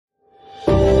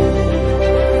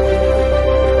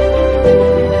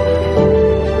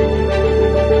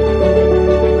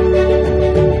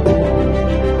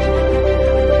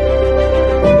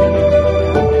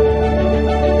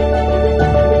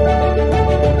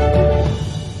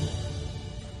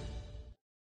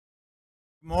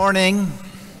Morning.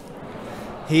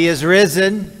 He is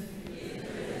risen.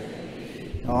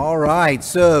 All right,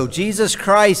 so Jesus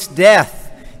Christ's death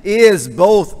is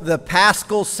both the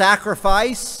paschal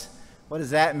sacrifice. What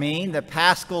does that mean? The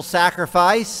paschal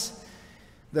sacrifice.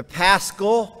 The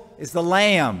paschal is the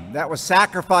lamb that was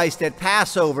sacrificed at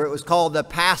Passover. It was called the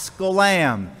paschal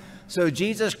lamb. So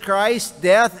Jesus Christ's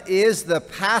death is the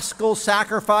paschal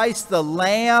sacrifice, the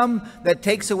lamb that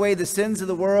takes away the sins of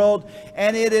the world,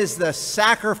 and it is the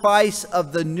sacrifice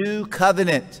of the new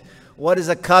covenant. What is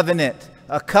a covenant?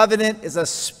 A covenant is a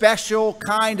special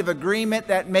kind of agreement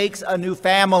that makes a new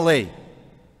family.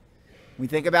 We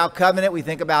think about covenant, we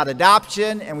think about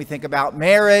adoption, and we think about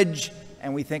marriage,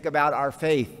 and we think about our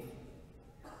faith.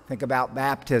 Think about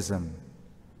baptism.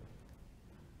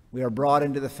 We are brought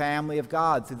into the family of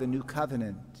God through the new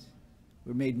covenant.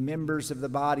 We're made members of the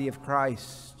body of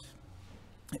Christ.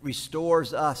 It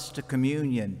restores us to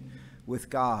communion with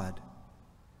God.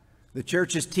 The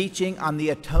church's teaching on the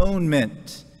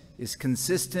atonement is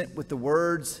consistent with the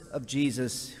words of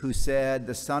Jesus, who said,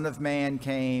 "The Son of Man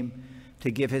came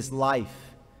to give his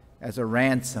life as a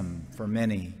ransom for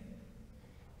many."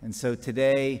 And so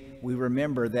today we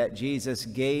remember that Jesus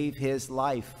gave his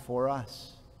life for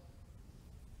us.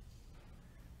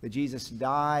 That Jesus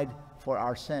died for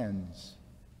our sins.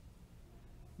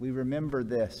 We remember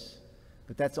this,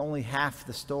 but that's only half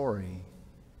the story.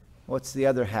 What's the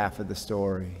other half of the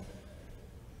story?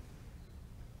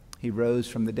 He rose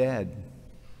from the dead.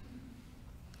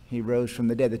 He rose from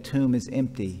the dead. The tomb is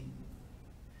empty.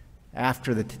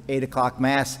 After the 8 o'clock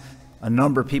Mass, a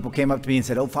number of people came up to me and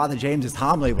said, "Oh, Father James's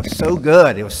homily was so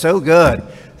good. It was so good."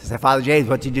 I said, "Father James,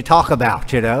 what did you talk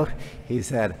about, you know?" He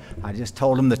said, "I just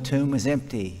told him the tomb is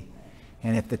empty.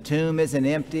 And if the tomb isn't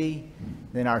empty,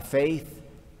 then our faith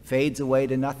fades away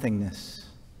to nothingness."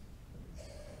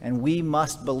 And we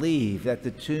must believe that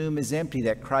the tomb is empty,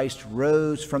 that Christ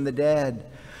rose from the dead.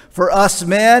 For us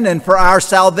men and for our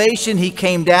salvation, he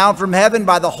came down from heaven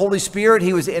by the Holy Spirit.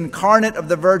 He was incarnate of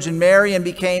the Virgin Mary and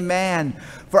became man.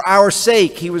 For our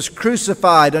sake, he was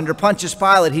crucified under Pontius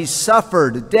Pilate. He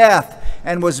suffered death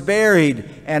and was buried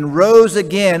and rose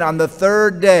again on the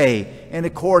third day in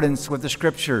accordance with the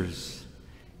Scriptures.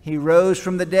 He rose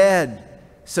from the dead.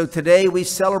 So today we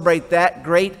celebrate that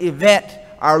great event,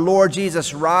 our Lord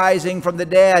Jesus rising from the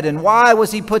dead. And why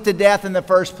was he put to death in the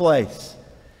first place?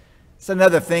 It's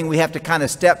another thing we have to kind of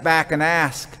step back and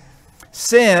ask.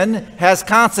 Sin has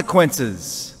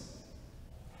consequences.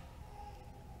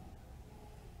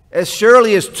 As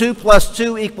surely as 2 +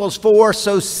 2 = 4,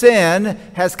 so sin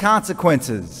has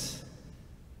consequences.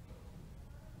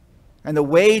 And the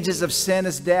wages of sin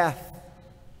is death.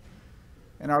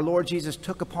 And our Lord Jesus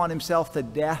took upon himself the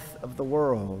death of the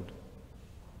world.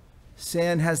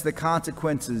 Sin has the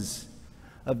consequences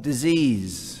of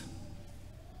disease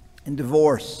and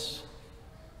divorce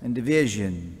and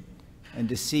division and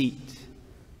deceit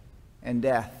and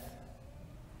death.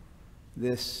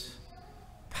 This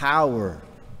power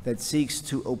that seeks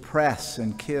to oppress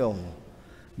and kill.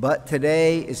 But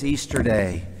today is Easter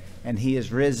Day, and he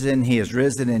is risen. He is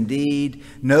risen indeed.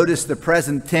 Notice the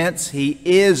present tense. He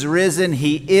is risen.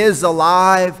 He is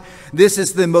alive. This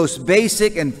is the most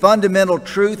basic and fundamental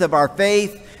truth of our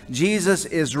faith. Jesus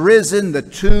is risen. The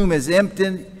tomb is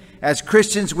empty. As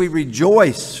Christians, we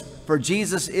rejoice, for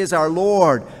Jesus is our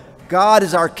Lord. God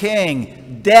is our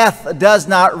King. Death does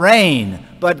not reign,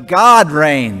 but God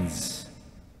reigns.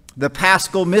 The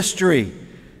paschal mystery,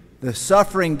 the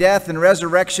suffering, death, and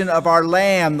resurrection of our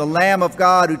Lamb, the Lamb of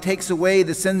God who takes away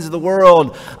the sins of the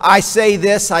world. I say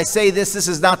this, this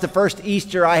is not the first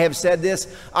Easter I have said this.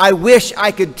 I wish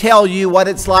I could tell you what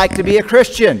it's like to be a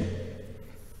Christian.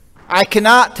 I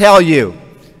cannot tell you.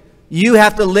 You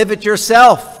have to live it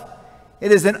yourself.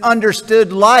 It is an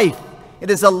understood life. It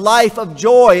is a life of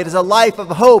joy. It is a life of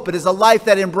hope. It is a life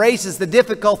that embraces the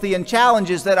difficulty and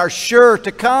challenges that are sure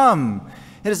to come.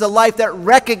 It is a life that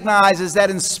recognizes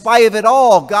that in spite of it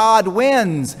all, God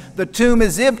wins. The tomb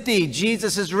is empty.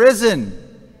 Jesus is risen.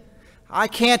 I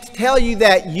can't tell you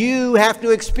that. You have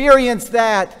to experience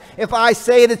that. If I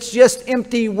say it, it's just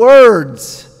empty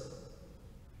words.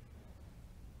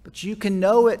 But you can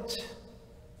know it.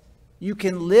 You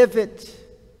can live it.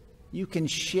 You can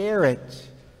share it.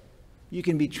 You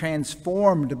can be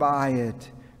transformed by it.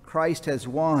 Christ has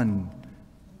won.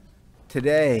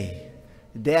 Today,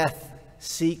 death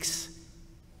seeks.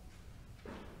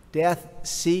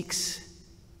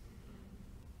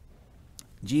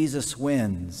 Jesus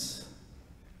wins.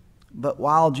 But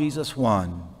while Jesus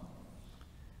won,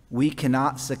 we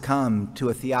cannot succumb to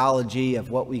a theology of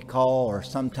what we call, or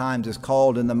sometimes is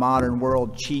called in the modern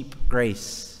world, cheap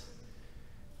grace.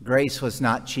 Grace was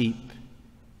not cheap.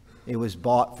 It was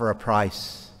bought for a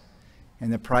price,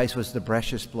 and the price was the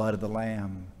precious blood of the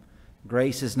Lamb.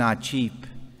 Grace is not cheap.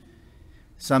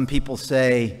 Some people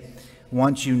say,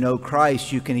 once you know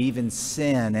Christ, you can even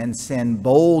sin, and sin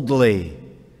boldly.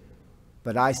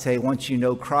 But I say, once you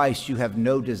know Christ, you have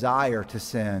no desire to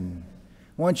sin.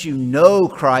 Once you know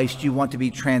Christ, you want to be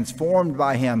transformed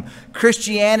by Him.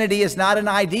 Christianity is not an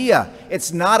idea.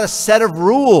 It's not a set of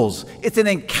rules. It's an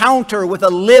encounter with a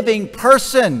living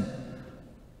person.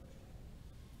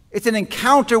 It's an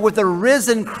encounter with the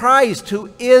risen Christ who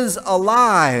is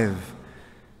alive.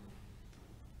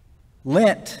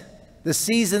 Lent, the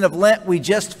season of Lent we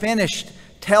just finished,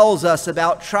 tells us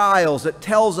about trials. It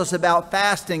tells us about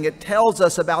fasting. It tells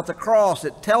us about the cross.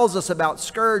 It tells us about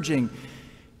scourging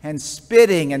and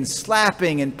spitting and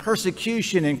slapping and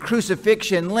persecution and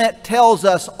crucifixion. Lent tells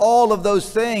us all of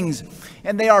those things,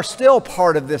 and they are still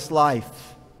part of this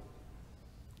life.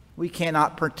 We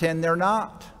cannot pretend they're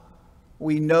not.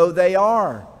 We know they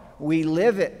are. We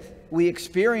live it. We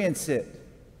experience it.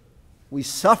 We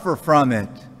suffer from it.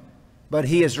 But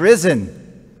He is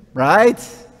risen, right?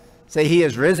 Say, He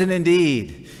is risen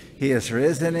indeed. He is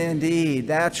risen indeed.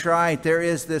 That's right. There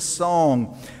is this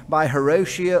song by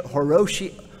Horatio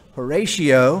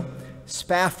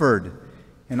Spafford,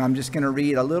 and I'm just going to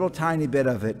read a little tiny bit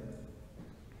of it.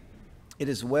 It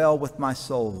is well with my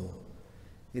soul.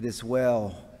 It is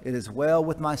well. It is well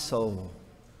with my soul.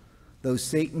 Though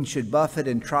Satan should buffet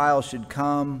and trials should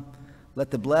come,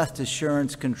 let the blessed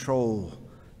assurance control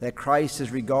that Christ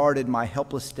has regarded my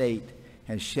helpless state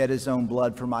and shed His own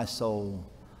blood for my soul.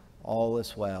 All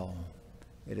is well.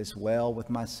 It is well with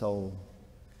my soul.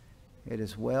 It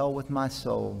is well with my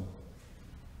soul.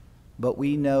 But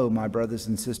we know, my brothers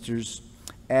and sisters,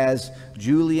 as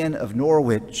Julian of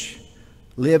Norwich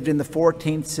lived in the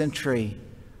 14th century,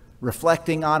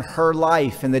 reflecting on her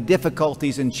life and the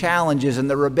difficulties and challenges and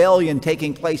the rebellion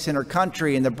taking place in her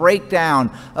country and the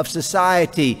breakdown of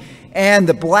society and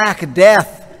the Black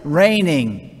Death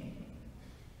reigning.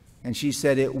 And she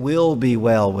said, it will be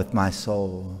well with my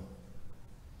soul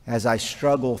as I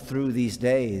struggle through these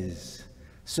days.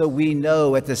 So we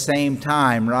know at the same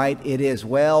time, right? It is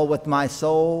well with my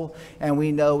soul, and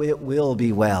we know it will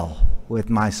be well with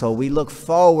my soul. We look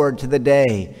forward to the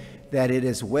day that it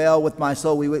is well with my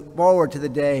soul. We look forward to the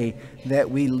day that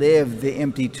we live the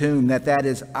empty tomb, that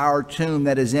is our tomb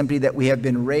that is empty, that we have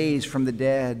been raised from the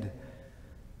dead.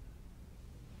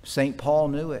 St. Paul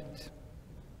knew it.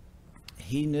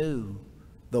 He knew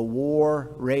the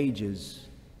war rages,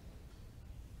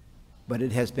 but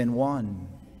it has been won.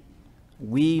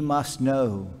 We must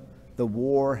know the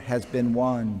war has been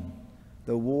won.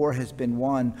 The war has been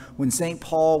won. When St.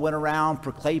 Paul went around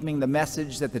proclaiming the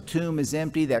message that the tomb is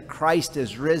empty, that Christ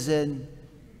is risen,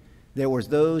 there was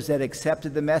those that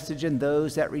accepted the message and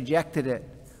those that rejected it.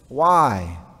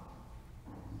 Why?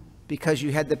 Because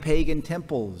you had the pagan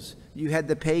temples, you had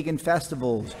the pagan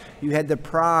festivals, you had the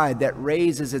pride that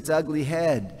raises its ugly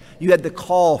head, you had the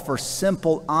call for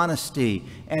simple honesty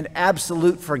and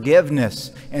absolute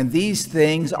forgiveness, and these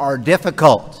things are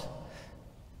difficult.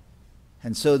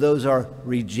 And so those are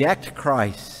reject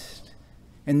Christ.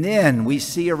 And then we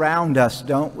see around us,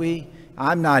 don't we?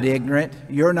 I'm not ignorant.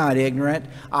 You're not ignorant.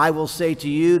 I will say to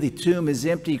you, the tomb is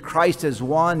empty. Christ has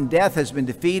won. Death has been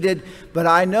defeated. But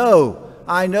I know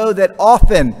that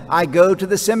often I go to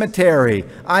the cemetery.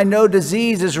 I know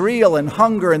disease is real, and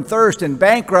hunger and thirst and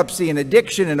bankruptcy and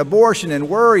addiction and abortion and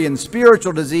worry and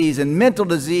spiritual disease and mental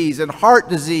disease and heart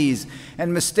disease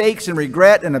and mistakes and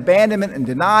regret and abandonment and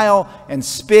denial and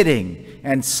spitting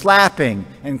and slapping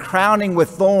and crowning with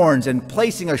thorns and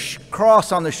placing a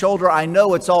cross on the shoulder. I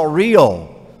know it's all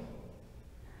real.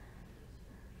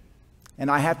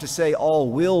 And I have to say,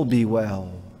 all will be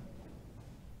well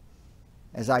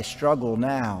as I struggle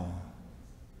now.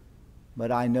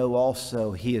 But I know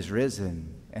also He is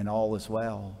risen, and all is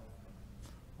well.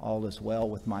 All is well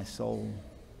with my soul.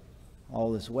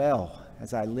 All is well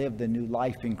as I live the new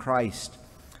life in Christ.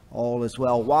 All is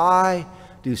well. Why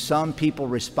do some people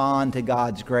respond to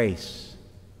God's grace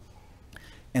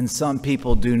and some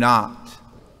people do not?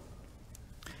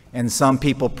 And some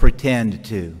people pretend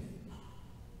to.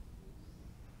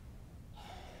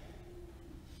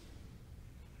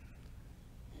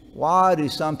 Why do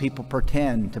some people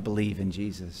pretend to believe in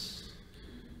Jesus?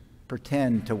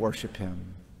 Pretend to worship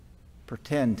Him?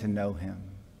 Pretend to know Him?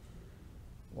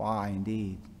 Why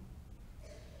indeed?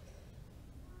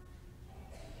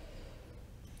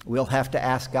 We'll have to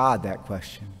ask God that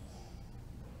question.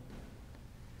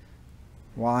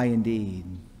 Why indeed?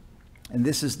 And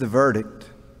this is the verdict.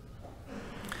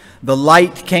 The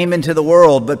light came into the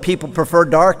world, but people prefer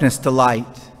darkness to light.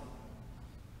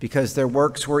 because their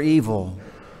works were evil.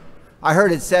 I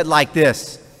heard it said like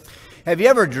this: have you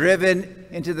ever driven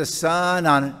into the sun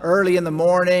on early in the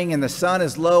morning and the sun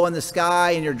is low in the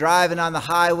sky and you're driving on the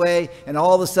highway and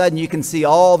all of a sudden you can see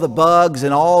all the bugs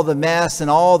and all the mess and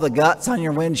all the guts on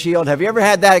your windshield? Have you ever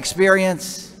had that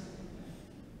experience?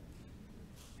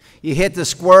 You hit the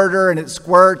squirter and it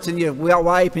squirts and you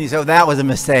wipe and you say, oh, that was a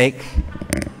mistake.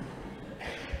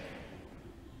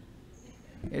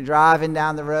 You're driving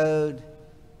down the road.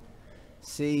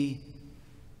 See,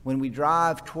 when we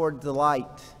drive toward the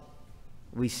light,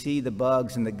 we see the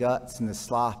bugs and the guts and the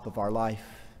slop of our life.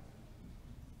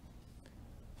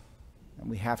 And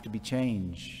we have to be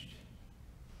changed.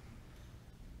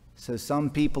 So some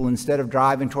people, instead of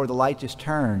driving toward the light, just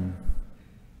turn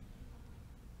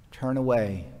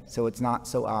away so it's not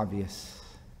so obvious.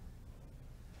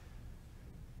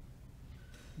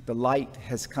 The light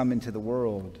has come into the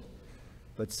world,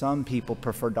 but some people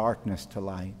prefer darkness to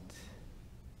light.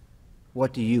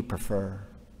 What do you prefer?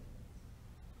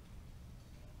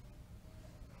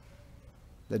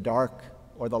 The dark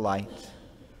or the light?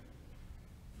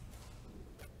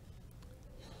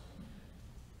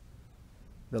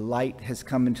 The light has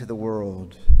come into the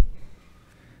world.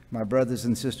 My brothers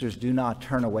and sisters, do not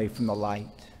turn away from the light.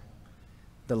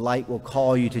 The light will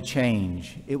call you to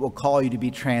change. It will call you to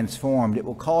be transformed. It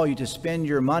will call you to spend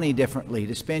your money differently,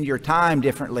 to spend your time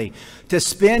differently, to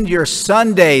spend your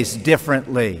Sundays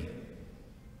differently.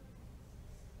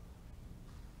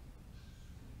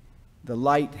 The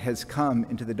light has come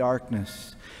into the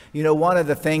darkness. You know, one of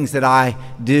the things that I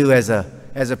do as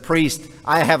a priest,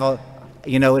 I have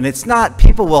and it's not,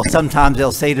 people will sometimes,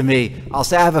 they'll say to me, I'll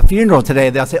say, I have a funeral today.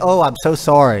 They'll say, oh, I'm so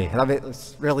sorry. I mean,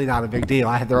 it's really not a big deal.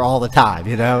 I have there all the time,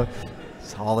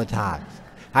 It's all the time.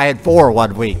 I had 4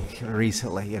 one week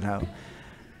recently,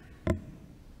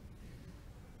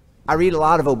 I read a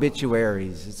lot of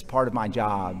obituaries. It's part of my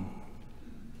job.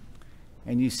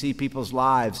 And you see people's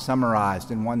lives summarized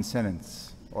in one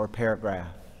sentence or a paragraph.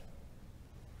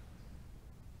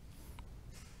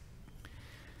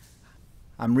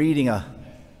 I'm reading a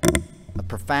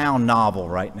profound novel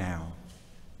right now.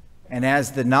 And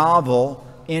as the novel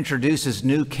introduces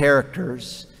new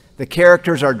characters, the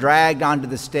characters are dragged onto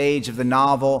the stage of the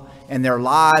novel, and their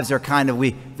lives are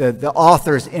the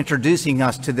author's introducing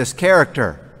us to this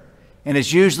character. And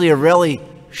it's usually a really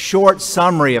short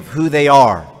summary of who they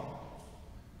are.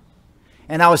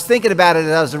 And I was thinking about it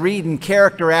as I was reading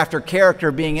character after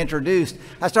character being introduced.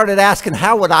 I started asking,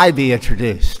 how would I be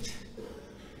introduced?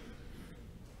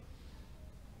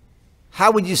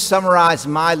 How would you summarize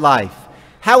my life?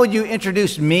 How would you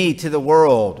introduce me to the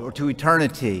world or to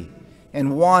eternity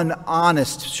in one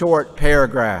honest, short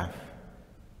paragraph?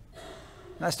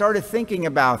 And I started thinking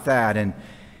about that. And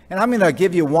I'm going to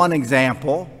give you one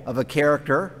example of a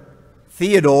character.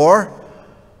 Theodore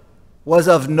was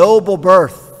of noble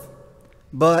birth,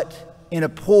 but in a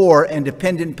poor and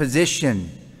dependent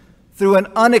position. Through an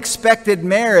unexpected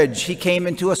marriage, he came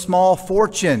into a small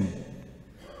fortune,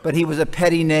 but he was a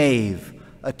petty knave,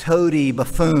 a toady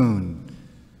buffoon,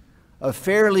 of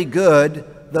fairly good,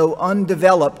 though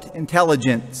undeveloped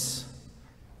intelligence.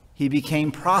 He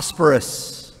became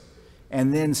prosperous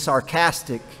and then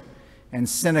sarcastic and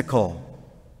cynical.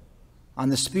 On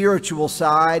the spiritual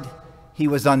side, he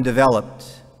was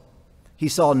undeveloped. He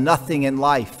saw nothing in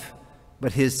life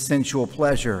but his sensual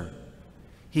pleasure.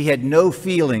 He had no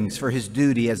feelings for his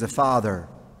duty as a father.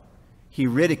 He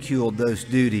ridiculed those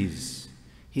duties.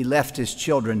 He left his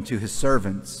children to his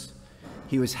servants.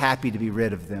 He was happy to be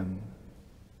rid of them.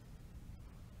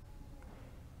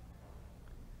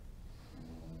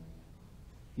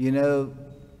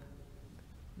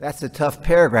 That's a tough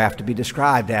paragraph to be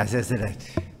described as, isn't it?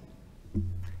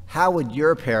 How would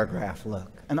your paragraph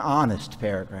look? An honest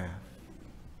paragraph.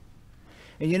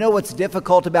 And you know what's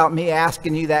difficult about me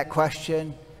asking you that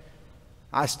question?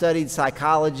 I studied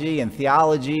psychology and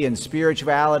theology and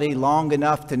spirituality long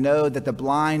enough to know that the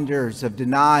blinders of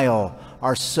denial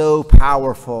are so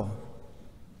powerful.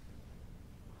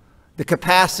 The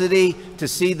capacity to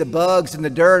see the bugs and the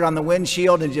dirt on the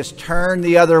windshield and just turn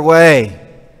the other way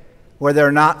where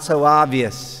they're not so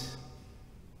obvious.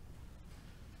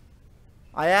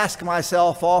 I ask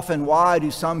myself often, why do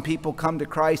some people come to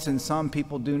Christ and some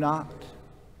people do not?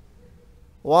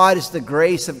 Why does the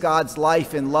grace of God's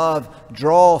life and love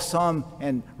draw some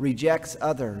and rejects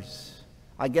others?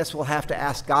 I guess we'll have to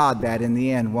ask God that in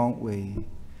the end, won't we?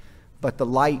 But the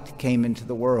light came into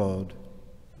the world,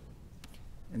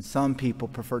 and some people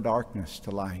prefer darkness to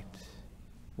light.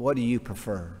 What do you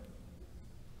prefer?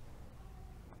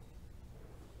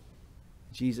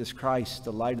 Jesus Christ,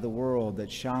 the light of the world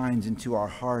that shines into our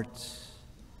hearts.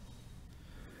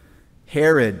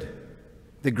 Herod,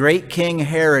 the great King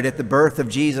Herod, at the birth of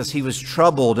Jesus, he was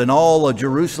troubled, and all of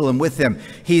Jerusalem with him.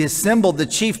 He assembled the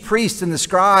chief priests and the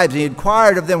scribes, and he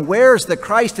inquired of them, "Where is the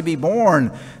Christ to be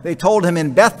born?" They told him,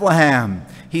 "In Bethlehem."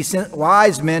 He sent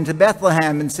wise men to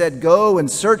Bethlehem and said, "Go and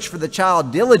search for the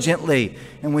child diligently,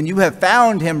 and when you have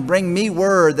found him, bring me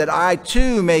word that I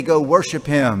too may go worship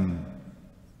him."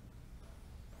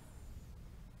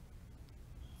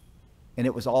 And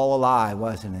it was all a lie,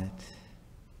 wasn't it?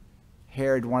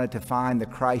 Herod wanted to find the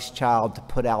Christ child to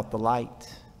put out the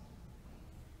light.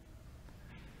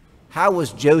 How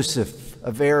was Joseph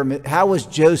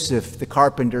the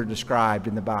carpenter described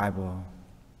in the Bible?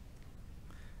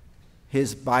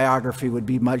 His biography would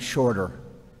be much shorter,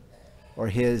 or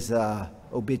his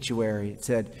obituary. It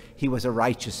said he was a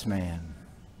righteous man.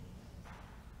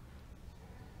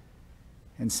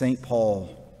 And St.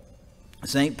 Paul,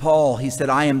 he said,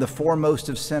 "I am the foremost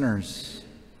of sinners.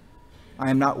 I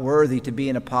am not worthy to be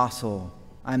an apostle.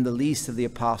 I am the least of the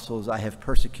apostles. I have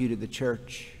persecuted the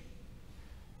church."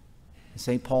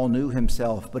 St. Paul knew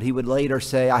himself, but he would later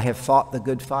say, "I have fought the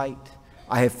good fight.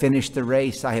 I have finished the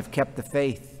race. I have kept the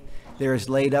faith. There is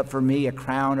laid up for me a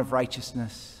crown of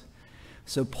righteousness."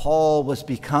 So Paul was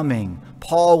being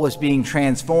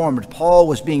transformed. Paul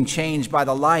was being changed by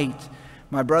the light.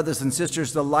 My brothers and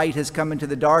sisters, the light has come into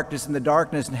the darkness, and the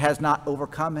darkness has not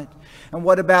overcome it. And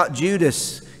what about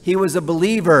Judas? He was a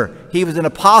believer. He was an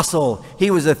apostle.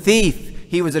 He was a thief.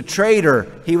 He was a traitor.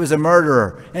 He was a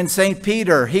murderer. And St.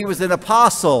 Peter, he was an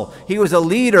apostle. He was a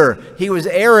leader. He was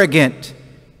arrogant.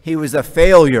 He was a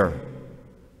failure.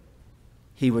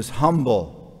 He was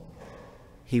humble.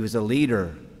 He was a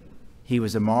leader. He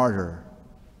was a martyr.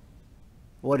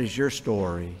 What is your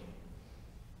story?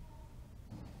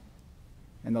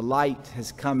 And the light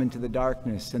has come into the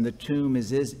darkness, and the tomb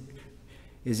is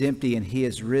empty, and he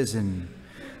is risen.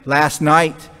 Last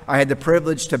night, I had the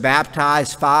privilege to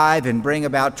baptize 5 and bring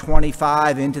about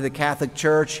 25 into the Catholic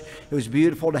Church. It was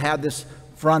beautiful to have this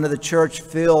front of the church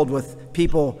filled with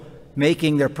people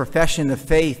making their profession of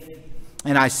faith.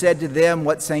 And I said to them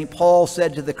what St. Paul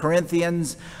said to the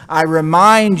Corinthians, "I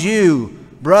remind you,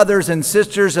 brothers and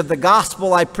sisters, of the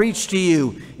gospel I preached to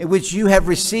you, in which you have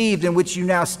received, in which you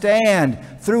now stand.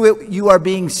 Through it you are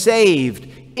being saved,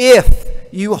 if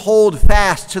you hold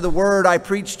fast to the word I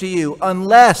preached to you,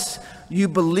 unless you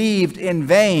believed in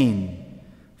vain.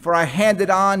 For I handed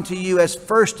on to you as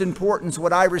first importance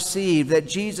what I received, that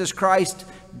Jesus Christ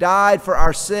died for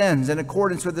our sins in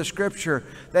accordance with the Scripture,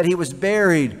 that he was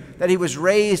buried, that he was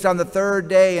raised on the 3rd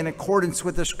day in accordance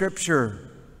with the Scripture.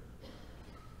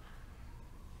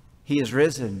 He is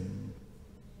risen."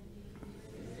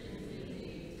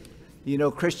 You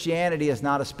know, Christianity is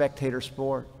not a spectator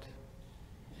sport.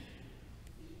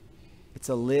 It's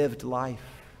a lived life.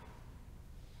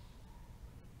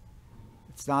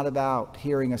 It's not about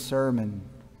hearing a sermon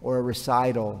or a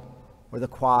recital or the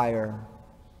choir.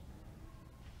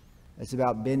 It's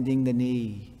about bending the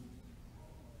knee.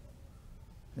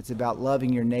 It's about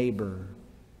loving your neighbor.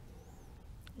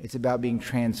 It's about being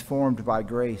transformed by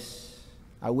grace.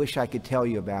 I wish I could tell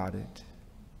you about it.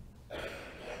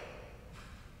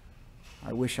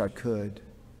 I wish I could.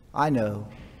 I know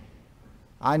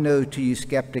to you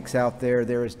skeptics out there,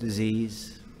 there is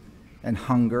disease and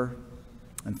hunger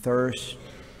and thirst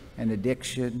and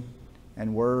addiction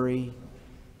and worry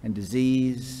and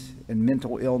disease and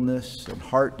mental illness and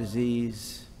heart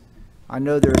disease. I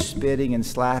know there's spitting and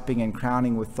slapping and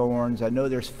crowning with thorns. I know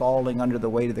there's falling under the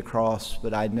weight of the cross,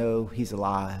 but I know he's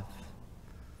alive.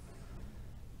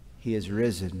 He is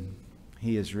risen.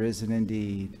 He is risen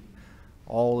indeed.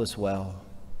 All is well.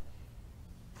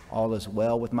 All is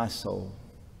well with my soul.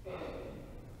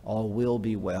 All will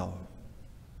be well.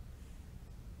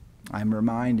 I'm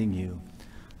reminding you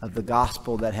of the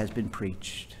gospel that has been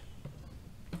preached.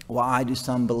 Why do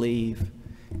some believe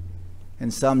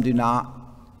and some do not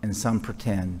and some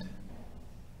pretend?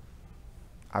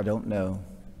 I don't know.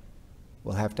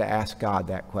 We'll have to ask God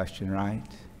that question, right?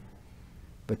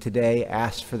 But today,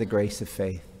 ask for the grace of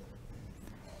faith.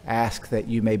 Ask that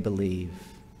you may believe.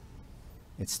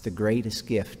 It's the greatest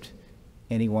gift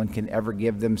anyone can ever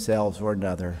give themselves or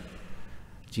another.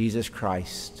 Jesus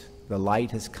Christ, the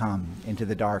light has come into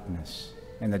the darkness,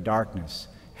 and the darkness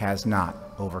has not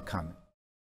overcome it.